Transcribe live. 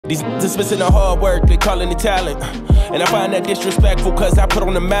These dismissing the hard work, they calling it talent. And I find that disrespectful, cause I put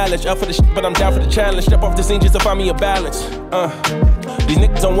on the mileage. Up for the but I'm down for the challenge. Step off the scene just to find me a balance. These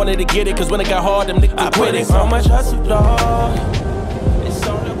niggas don't want it to get it, cause when it got hard, them niggas quit it. So much hustle, dog.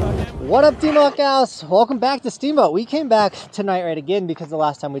 What up, Team Buckhouse? Welcome back to Steamboat. We came back tonight right again because the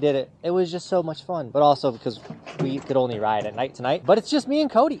last time we did it, it was just so much fun. But also because we could only ride at night tonight. But it's just me and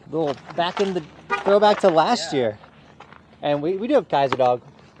Cody. A little back in the throwback to last year. And we do have Kaiser Dog.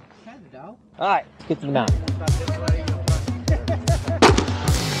 All right, let's get to the mountain.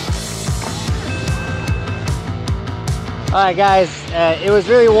 All right, guys, it was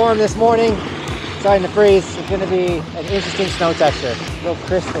really warm this morning. Starting to freeze. It's going to be an interesting snow texture. A little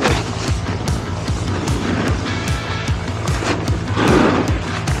crystally.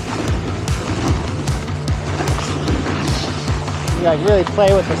 You like really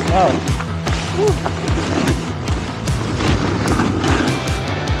play with the snow. Woo.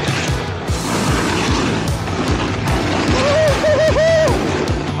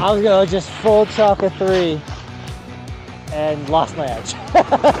 I was gonna just full chalk a 3 and lost my edge.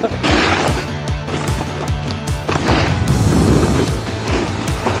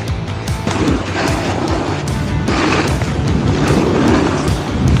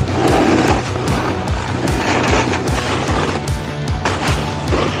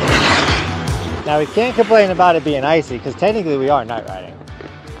 Now we can't complain about it being icy because technically we are night riding.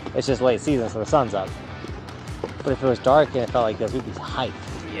 It's just late season, so the sun's up. But if it was dark and it felt like this, we'd be hyped.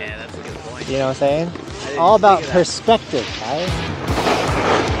 Yeah, that's a good point. You know what I'm saying? All about perspective, guys.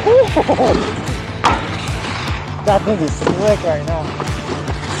 That thing is slick right now.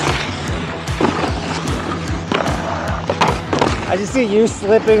 I just see you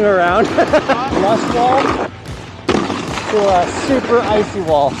slipping around. Lush wall to a super icy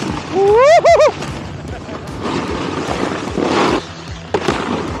wall.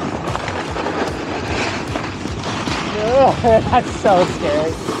 Oh, that's so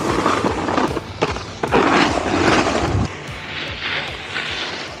scary.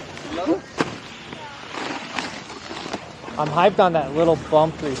 I'm hyped on that little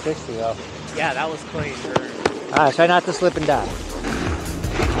bump 360 though. Yeah, that was clean. Alright, try not to slip and die.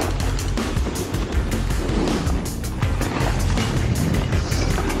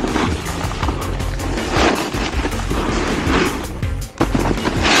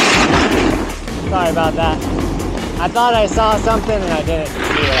 Sorry about that. I thought I saw something and I didn't see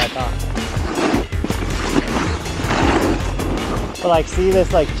what I thought. But like, see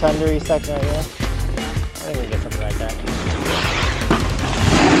this like chundery section right here? I think we get something right there.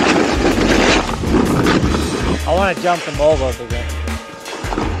 I want to jump the moguls again.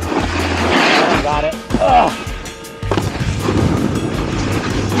 Got it. Ugh.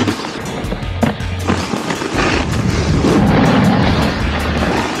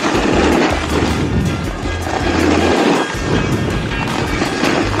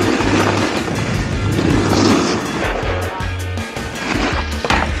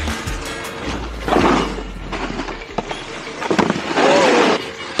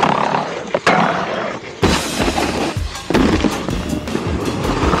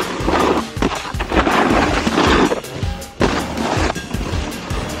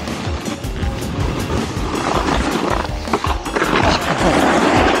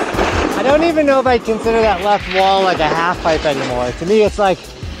 I don't even know if I consider that left wall like a half pipe anymore. To me, it's like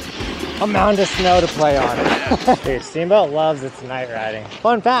a mound of snow to play on. Dude, Steamboat loves its night riding.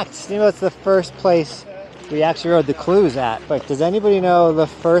 Fun fact, Steamboat's the first place we actually rode the clues at. But does anybody know the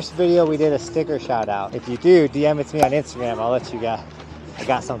first video we did a sticker shout out? If you do, DM it to me on Instagram. I'll let you go. I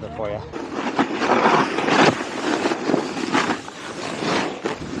got something for you.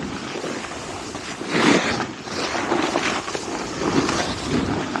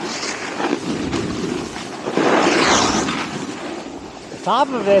 Top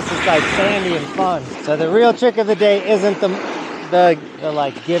of this is like sandy and fun. So the real trick of the day isn't the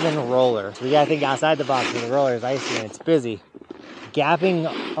like given roller. So we gotta think outside the box when the roller is icy and it's busy. Gapping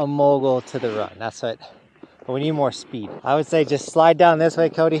a mogul to the run. That's what, but we need more speed. I would say just slide down this way,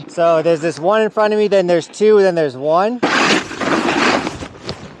 Cody. So there's this one in front of me, then there's two, then there's one.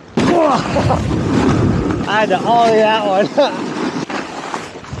 I had to ollie that one.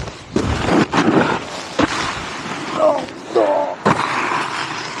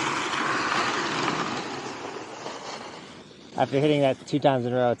 After hitting that 2 times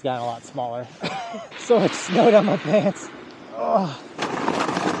in a row, it's gotten a lot smaller. So much snow down my pants. Oh.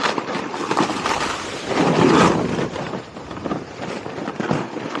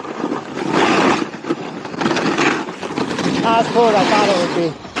 Not as cool as I thought it would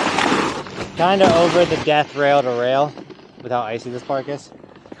be. Kind of over the death rail to rail with how icy this park is.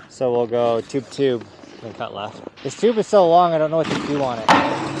 So we'll go tube and cut left. This tube is so long, I don't know what to do on it.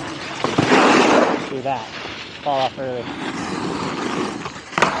 Do that. Fall off early.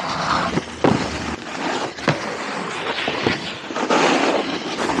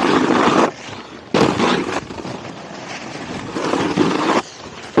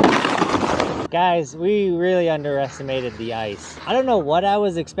 Guys, we really underestimated the ice. I don't know what I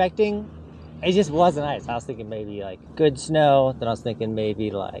was expecting. It just wasn't ice. I was thinking maybe like good snow. Then I was thinking maybe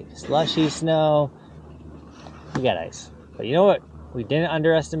like slushy snow. We got ice. But you know what we didn't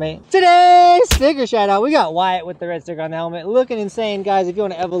underestimate? Today's sticker shout out. We got Wyatt with the red sticker on the helmet. Looking insane, guys. If you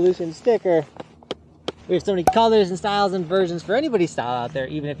want an Evolution sticker, we have so many colors and styles and versions for anybody's style out there.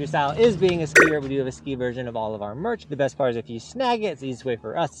 Even if your style is being a skier, we do have a ski version of all of our merch. The best part is if you snag it, it's the easiest way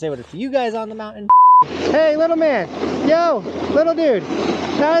for us to say what it's for you guys on the mountain. Hey, little man. Yo, little dude.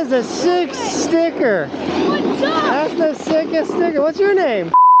 That is a sick sticker. What's up? That's the sickest sticker. What's your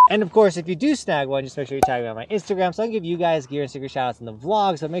name? And of course, if you do snag one, just make sure you tag me on my Instagram so I can give you guys gear and sticker shout outs in the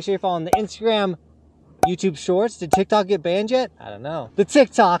vlog. So make sure you're following the Instagram, YouTube Shorts. Did TikTok get banned yet? I don't know. The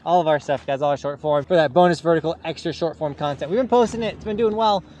TikTok, all of our stuff, guys, all our short form for that bonus vertical extra short form content. We've been posting it. It's been doing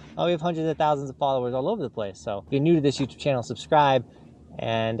well. We have hundreds of thousands of followers all over the place. So if you're new to this YouTube channel, subscribe.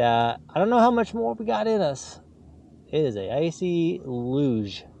 And I don't know how much more we got in us. It is a icy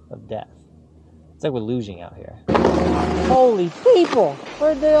luge of death. It's like we're luging out here. Holy people!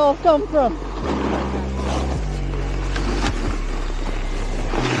 Where'd they all come from?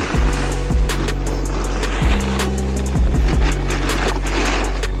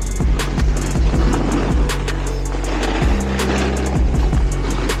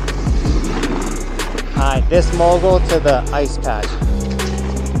 Alright, this mogul to the ice patch.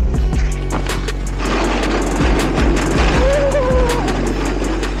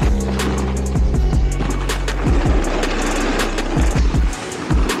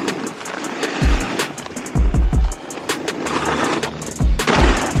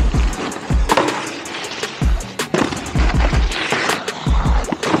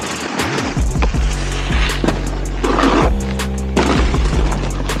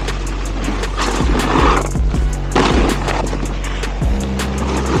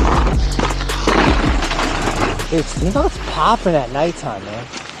 Dude, Steamboat's popping at nighttime, man.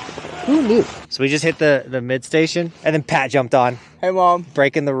 Who knew? So we just hit the mid station, and then Pat jumped on. Hey, Mom.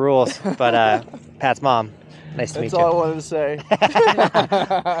 Breaking the rules, but Pat's mom. Nice to meet you. That's all I wanted to say.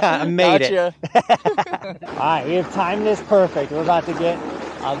 I made it. All right, we have timed this perfect. We're about to get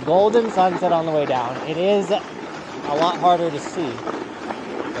a golden sunset on the way down. It is a lot harder to see,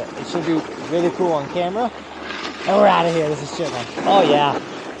 but it should be really cool on camera. And we're out of here. This is shit, man. Oh yeah,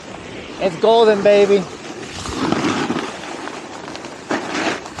 it's golden, baby.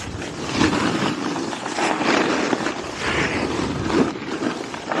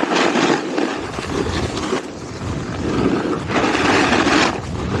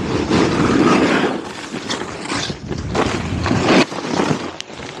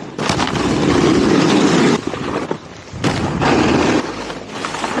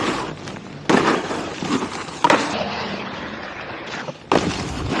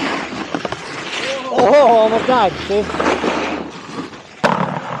 Oh, almost died, see?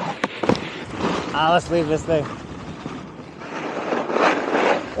 Let's leave this thing.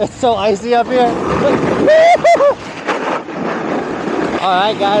 It's so icy up here.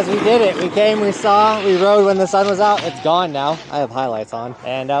 Alright guys, we did it. We came, we saw, we rode when the sun was out. It's gone now. I have highlights on.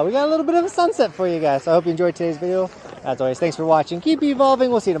 And we got a little bit of a sunset for you guys. So I hope you enjoyed today's video. As always, thanks for watching. Keep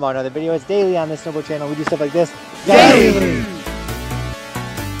evolving. We'll see you tomorrow in another video. It's daily on this Snowboard channel. We do stuff like this daily.